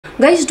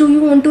Guys, do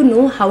you want to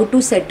know how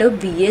to set up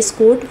VS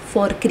Code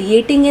for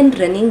creating and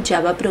running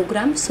Java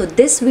program? So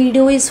this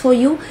video is for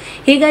you.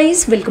 Hey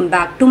guys, welcome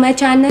back to my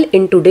channel.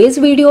 In today's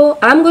video,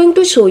 I'm going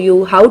to show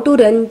you how to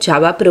run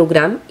Java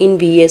program in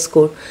VS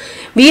Code.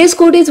 VS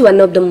Code is one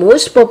of the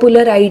most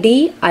popular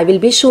IDE. I will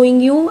be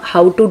showing you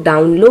how to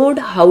download,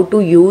 how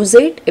to use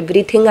it,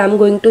 everything I'm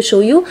going to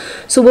show you.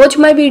 So watch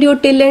my video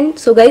till end.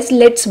 So guys,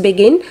 let's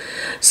begin.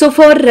 So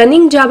for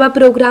running Java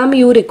program,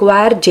 you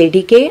require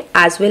JDK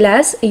as well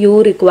as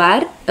you require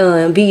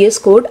VS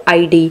Code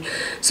IDE.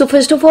 So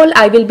first of all,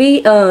 I will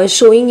be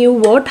showing you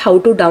how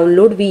to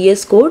download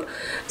VS Code.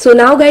 So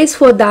now guys,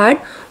 for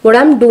that, what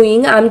I'm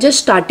doing, I'm just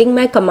starting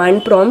my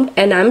command prompt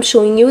and I'm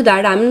showing you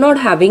that I'm not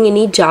having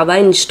any Java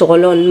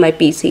install on my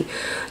PC.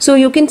 So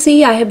you can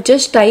see I have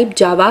just typed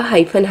Java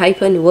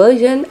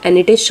 --version and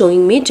it is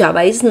showing me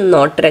Java is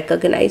not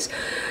recognized.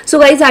 So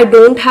guys, I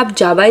don't have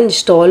Java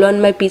install on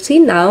my PC.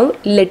 Now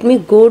let me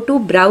go to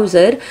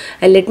browser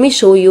and let me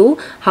show you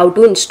how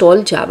to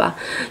install Java.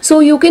 So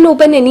you can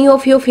open any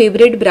of your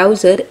favorite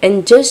browser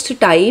and just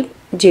type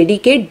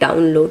JDK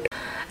download.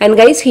 And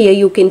guys, here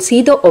you can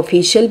see the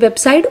official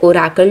website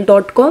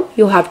oracle.com.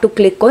 You have to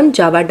click on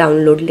Java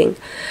download link.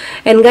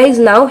 And guys,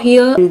 now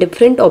here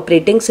different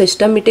operating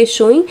system it is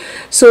showing.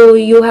 So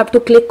you have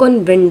to click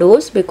on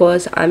Windows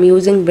because I'm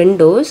using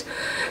Windows.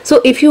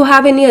 So if you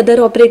have any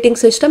other operating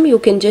system, you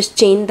can just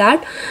change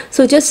that.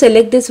 So just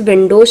select this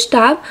Windows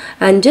tab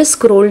and just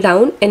scroll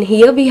down, and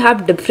here we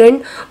have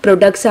different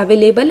products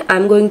available.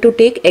 I'm going to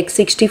take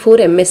x64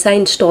 MSI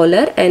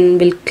installer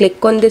and will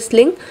click on this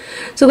link.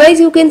 So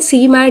guys, you can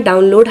see my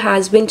download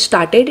has been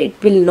started.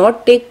 It will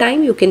not take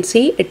time. You can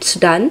see it's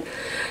done.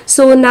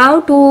 So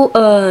now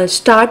to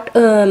start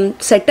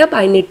setup,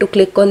 I need to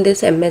click on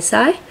this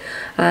MSI,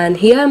 and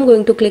here I'm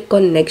going to click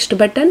on next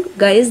button.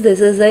 Guys,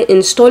 this is the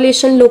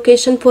installation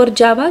location for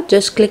Java.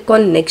 Just click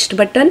on next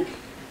button.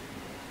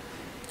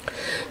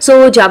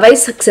 So Java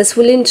is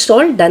successfully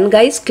installed. Done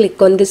guys.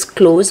 Click on this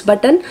close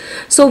button.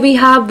 So we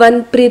have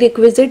one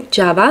prerequisite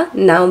Java.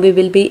 Now we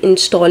will be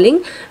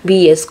installing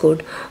VS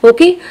Code.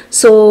 Okay.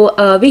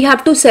 So we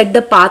have to set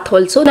the path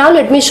also. Now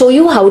let me show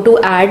you how to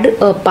add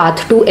a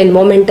path to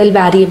environmental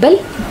variable.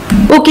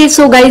 Okay,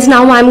 so guys,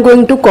 now I'm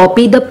going to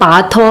copy the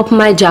path of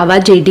my Java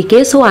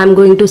JDK. So I'm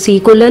going to C:,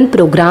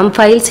 program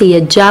files,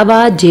 here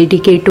Java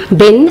JDK to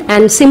bin,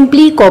 and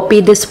simply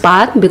copy this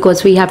path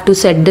because we have to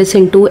set this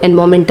into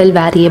environmental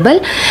variable.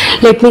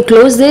 Let me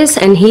close this,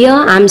 and here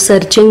I'm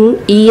searching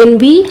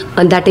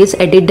env, that is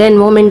edit the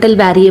environmental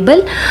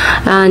variable,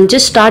 and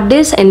just start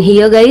this. And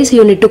here guys,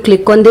 you need to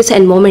click on this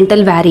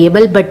environmental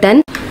variable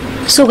button.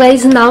 So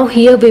guys, now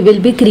here we will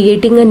be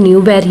creating a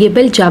new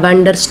variable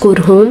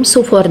Java_home.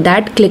 So for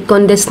that, click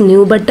on this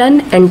new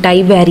button and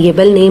type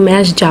variable name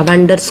as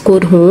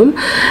Java_home,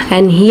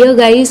 and here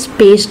guys,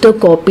 paste the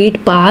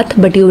copied path,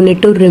 but you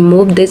need to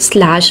remove this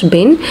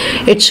 /bin.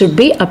 It should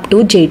be up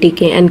to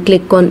JDK, and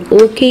click on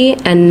OK.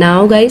 And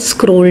now guys,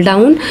 scroll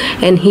down,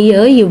 and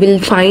here you will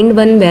find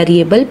one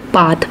variable,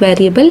 path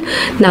variable.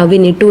 Now we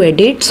need to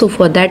edit. So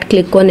for that,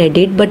 click on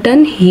edit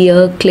button.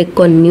 Here click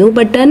on new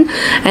button,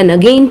 and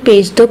again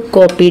paste the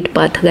copied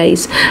path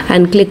guys,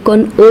 and click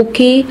on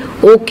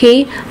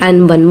OK,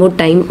 and one more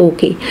time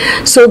OK.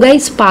 So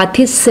guys, path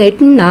is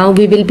set. Now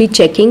we will be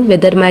checking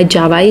whether my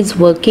Java is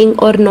working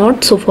or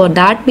not. So for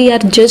that, we are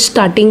just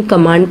starting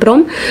command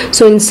prompt.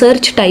 So in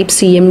search, type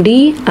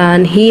cmd,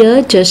 and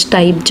here just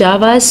type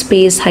Java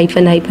space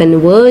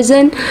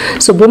 --version.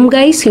 So boom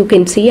guys, you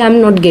can see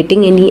I'm not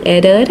getting any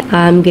error.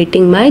 I'm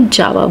getting my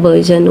Java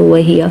version over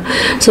here.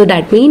 So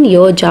that means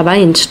your Java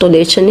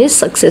installation is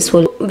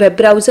successful. Web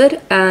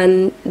browser,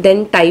 and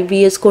then type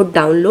VS Code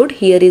download.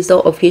 Here is the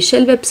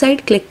official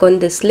website. Click on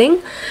this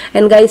link,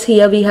 and guys,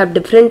 here we have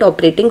different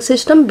operating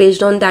system.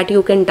 Based on that,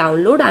 you can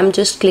download. I'm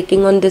just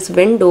clicking on this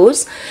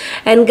Windows,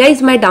 and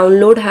guys, my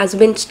download has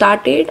been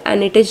started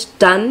and it is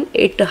done.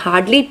 It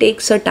hardly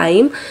takes a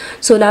time.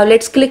 So now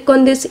let's click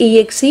on this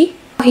exe.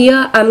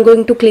 Here I'm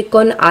going to click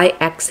on I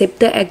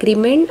accept the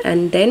agreement,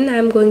 and then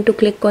I'm going to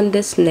click on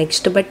this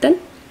next button.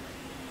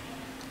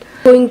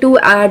 Going to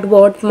add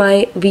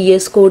my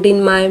VS Code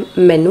in my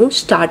menu,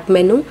 start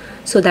menu.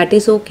 So that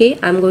is okay.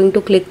 I'm going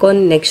to click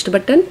on next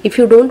button. If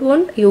you don't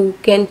want, you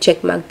can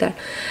check mark that.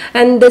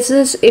 And this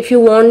is if you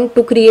want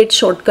to create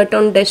shortcut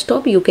on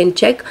desktop, you can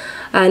check.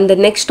 And the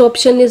next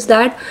option is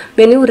that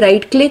when you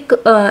right click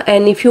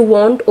and if you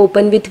want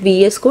open with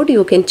VS Code,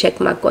 you can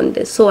check mark on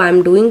this. So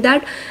I'm doing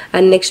that,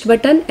 and next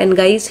button. And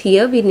guys,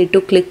 here we need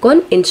to click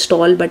on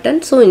install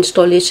button. So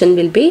installation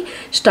will be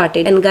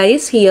started. And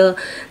guys, here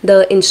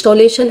the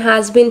installation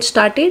has been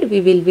started. We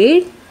will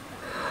wait.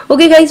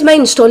 Okay guys, my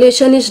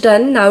installation is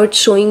done. Now it's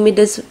showing me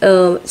this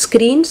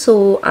screen.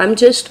 So I'm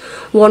just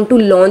want to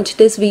launch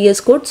this VS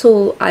Code.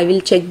 So I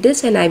will check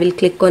this and I will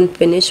click on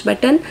finish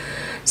button.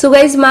 So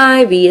guys,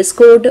 my VS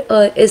Code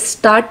is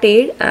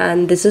started,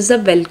 and this is a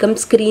welcome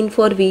screen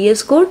for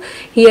VS Code.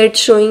 Here it's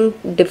showing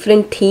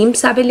different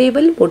themes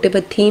available.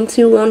 Whatever themes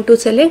you want to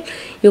select,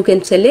 you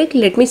can select.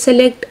 Let me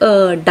select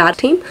dark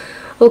theme.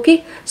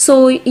 Okay,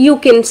 so you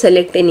can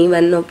select any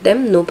one of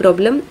them, no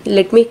problem.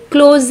 Let me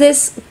close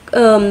this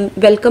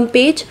welcome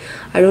page.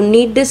 I don't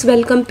need this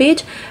welcome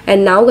page.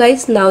 And now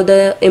guys, now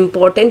the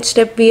important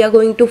step we are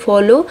going to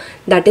follow,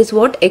 that is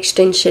what?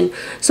 Extension.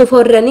 So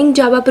for running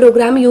Java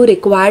program you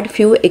required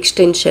few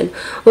extension.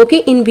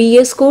 Okay, in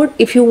VS Code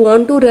if you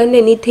want to run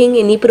anything,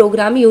 any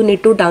program, you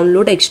need to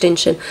download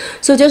extension.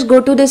 So just go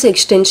to this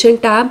extension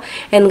tab,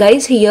 and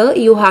guys here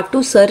you have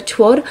to search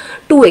for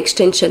two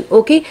extension.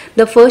 Okay,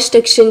 the first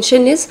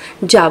extension is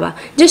Java.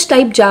 Just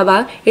type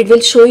Java, it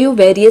will show you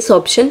various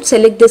options.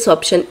 Select this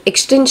option,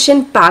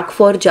 extension pack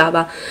for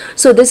Java.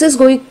 So this is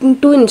going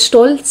to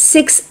install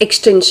 6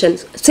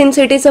 extensions. Since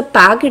it is a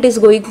pack, it is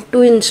going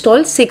to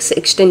install 6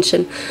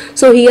 extension.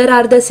 So here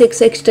are the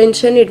 6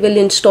 extension. It will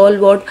install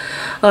what?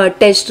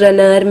 Test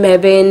runner,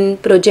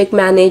 Maven, project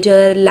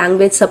manager,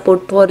 language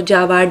support for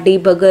Java,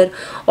 debugger,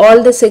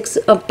 all the 6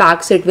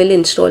 packs it will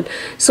install.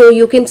 So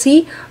you can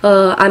see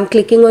I'm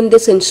clicking on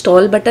this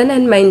install button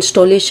and my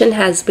installation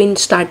has been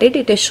started.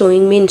 It is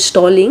showing me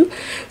installing.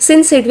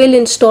 Since it will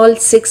install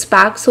 6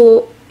 packs,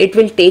 so it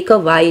will take a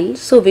while,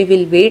 so we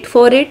will wait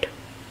for it.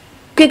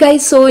 Okay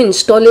guys, so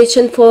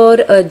installation for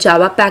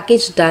Java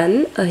package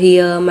done.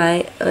 Here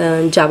my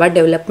Java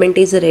development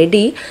is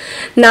ready.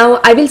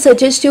 Now I will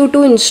suggest you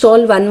to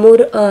install one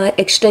more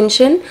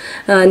extension,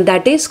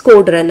 that is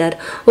Code Runner.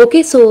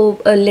 Okay,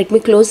 so let me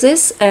close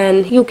this,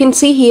 and you can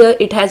see here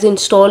it has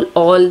installed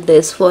all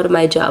this for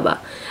my Java,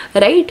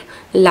 right?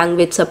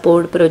 Language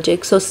support,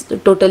 project, so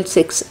total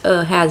 6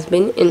 has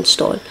been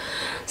installed.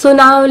 So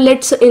now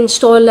let's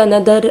install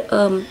another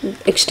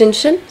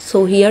extension.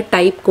 So here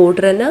type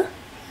Code Runner.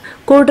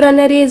 Code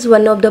Runner is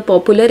one of the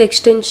popular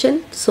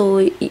extension, so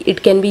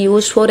it can be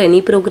used for any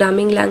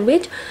programming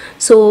language.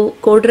 So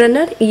Code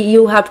Runner,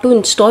 you have to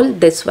install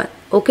this one.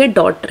 Okay,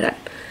 .run.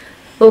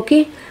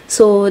 Okay,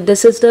 so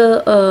this is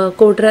the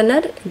Code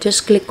Runner.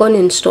 Just click on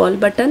install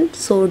button.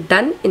 So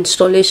done,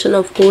 installation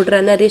of Code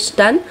Runner is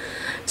done.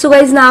 So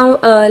guys, now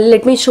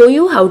let me show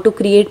you how to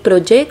create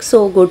project.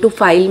 So go to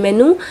file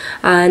menu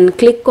and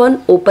click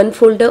on open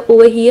folder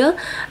over here,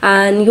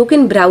 and you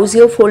can browse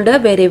your folder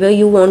wherever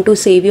you want to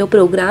save your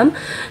program.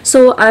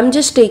 So I'm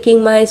just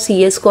taking my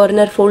CS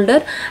corner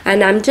folder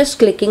and I'm just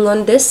clicking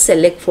on this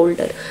select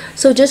folder.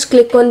 So just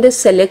click on this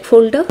select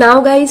folder.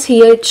 Now guys,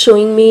 here it's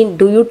showing me,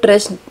 do you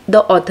trust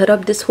the author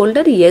of this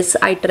folder? Yes,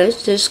 I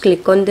trust. Just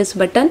click on this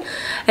button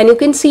and you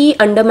can see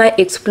under my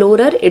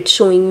explorer it's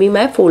showing me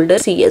my folder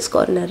CS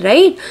corner,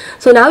 right?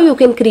 So now you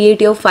can create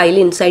your file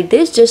inside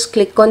this. Just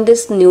click on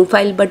this new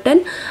file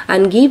button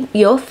and give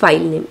your file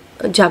name,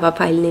 Java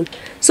file name.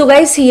 So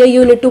guys, here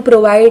you need to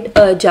provide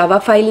a Java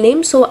file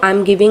name. So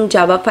I'm giving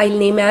Java file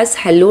name as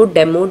hello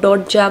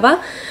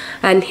demo.java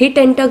and hit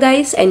enter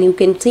guys, and you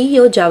can see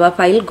your Java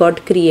file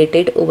got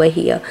created over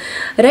here.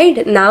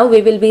 Right now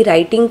we will be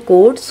writing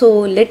code. So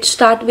let's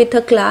start with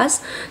a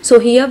class. So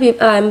here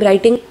I'm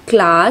writing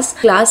class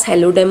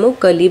hello demo,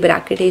 curly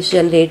bracket is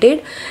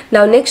generated.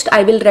 Now next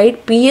I will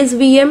write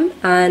PSVM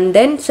and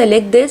then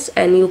select this,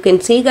 and you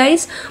can see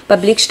guys,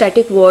 public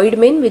static void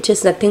main, which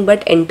is nothing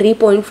but entry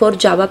point for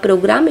Java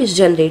program, is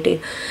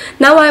generated.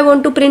 Now I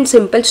want to print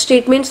simple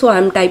statement, so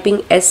I'm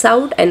typing s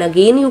out, and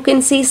again you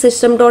can see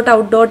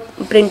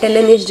system.out.println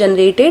is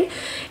generated.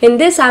 In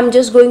this I'm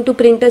just going to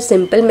print a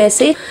simple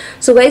message.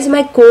 So guys,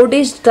 my code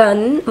is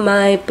done,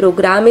 my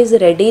program is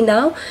ready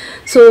now.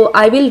 So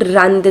I will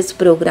run this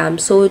program.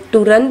 So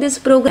to run this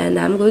program, and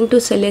I'm going to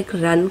select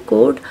run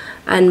code,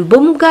 and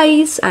boom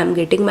guys, I'm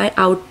getting my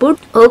output.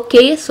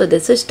 Okay, so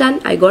this is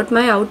done. I got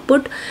my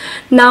output.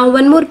 Now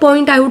one more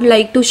point I would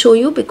like to show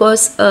you,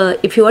 because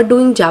if you are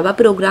doing Java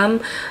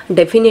program,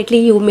 definitely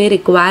you may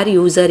require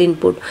user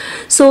input.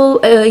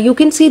 So you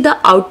can see the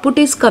output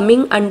is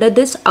coming under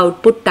this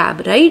output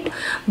tab, right?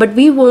 But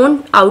we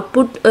want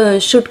output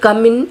should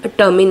come in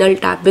terminal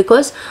tab,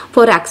 because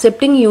for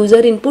accepting user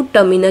input,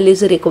 terminal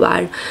is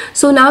required.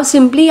 So now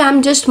simply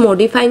I'm just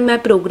modifying my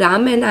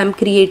program and I'm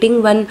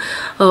creating one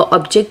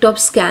object of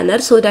scanner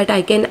so that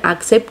I can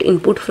accept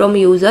input from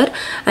user,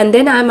 and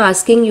then I'm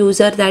asking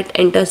user that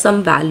enter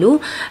some value,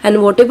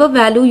 and whatever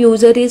value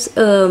user is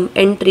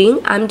entering,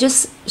 I'm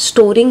just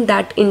storing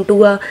that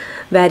into a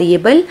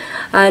variable,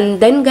 and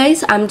then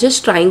guys I'm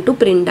just trying to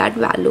print that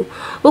value.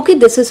 Okay,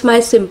 this is my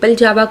simple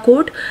Java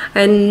code,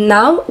 and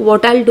now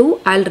what I'll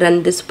do, I'll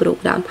run this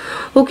program.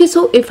 Okay,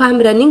 so if I'm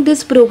running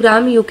this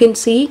program, you can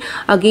see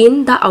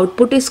again the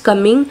output is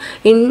coming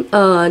in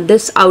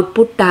this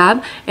output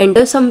tab,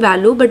 enter some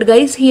value, but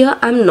guys here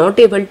I'm not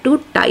able to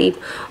type.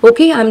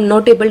 Okay, I'm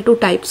not able to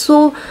type.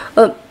 So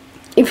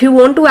if you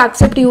want to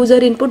accept user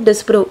input,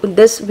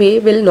 this way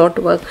will not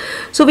work.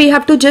 So we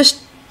have to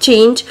just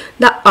change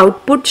the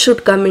output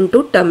should come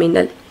into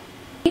terminal.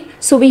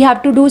 So we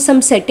have to do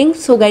some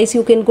settings. So guys,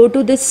 you can go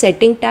to this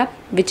setting tab,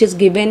 which is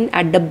given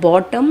at the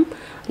bottom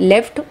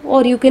left,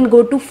 or you can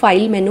go to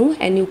file menu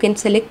and you can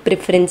select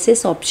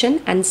preferences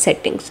option and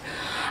settings,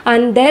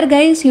 and there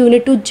guys you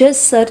need to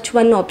just search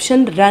one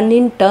option, run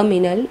in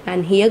terminal,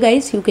 and here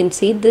guys you can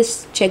see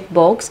this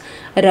checkbox,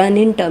 run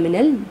in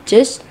terminal.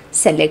 Just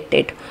select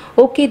it.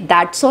 Okay,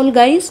 that's all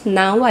guys.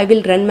 Now I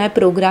will run my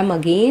program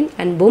again,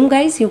 and boom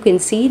guys, you can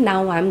see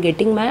now I'm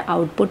getting my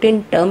output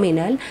in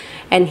terminal,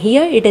 and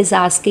here it is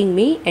asking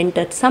me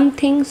enter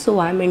something, so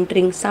I'm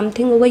entering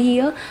something over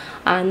here,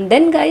 and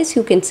then guys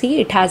you can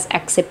see it has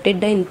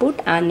accepted the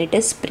input and it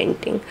is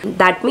printing.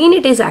 That means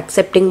it is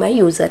accepting my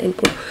user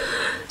input.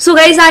 So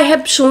guys, I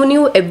have shown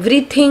you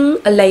everything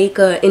like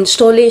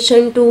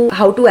installation to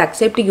how to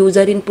accept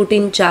user input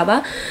in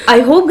Java.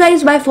 I hope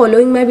guys by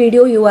following my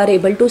video you are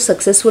able to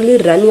successfully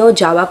run your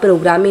Java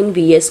program in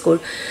VS Code.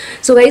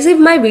 So guys, if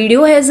my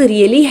video has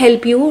really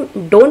helped you,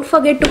 don't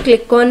forget to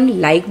click on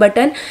like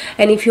button,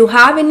 and if you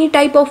have any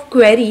type of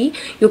query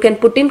you can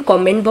put in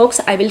comment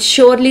box. I will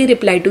surely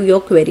reply to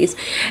your queries.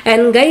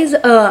 And guys,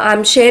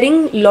 I'm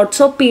sharing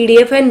lots of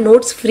PDF and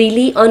notes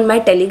freely on my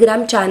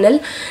Telegram channel.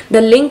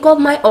 The link of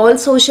my all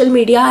social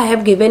media I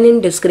have given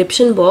in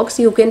description box.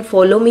 You can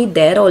follow me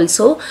there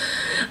also.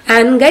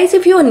 And guys,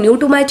 if you are new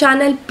to my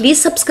channel,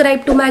 please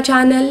subscribe to my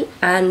channel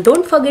and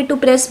don't forget to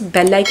press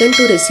bell icon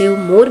to receive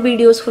more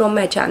videos from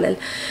my channel.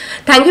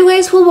 Thank you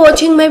guys for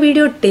watching my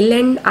video till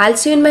end. I'll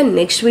see you in my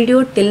next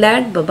video. Till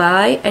that, bye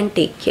bye and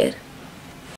take care.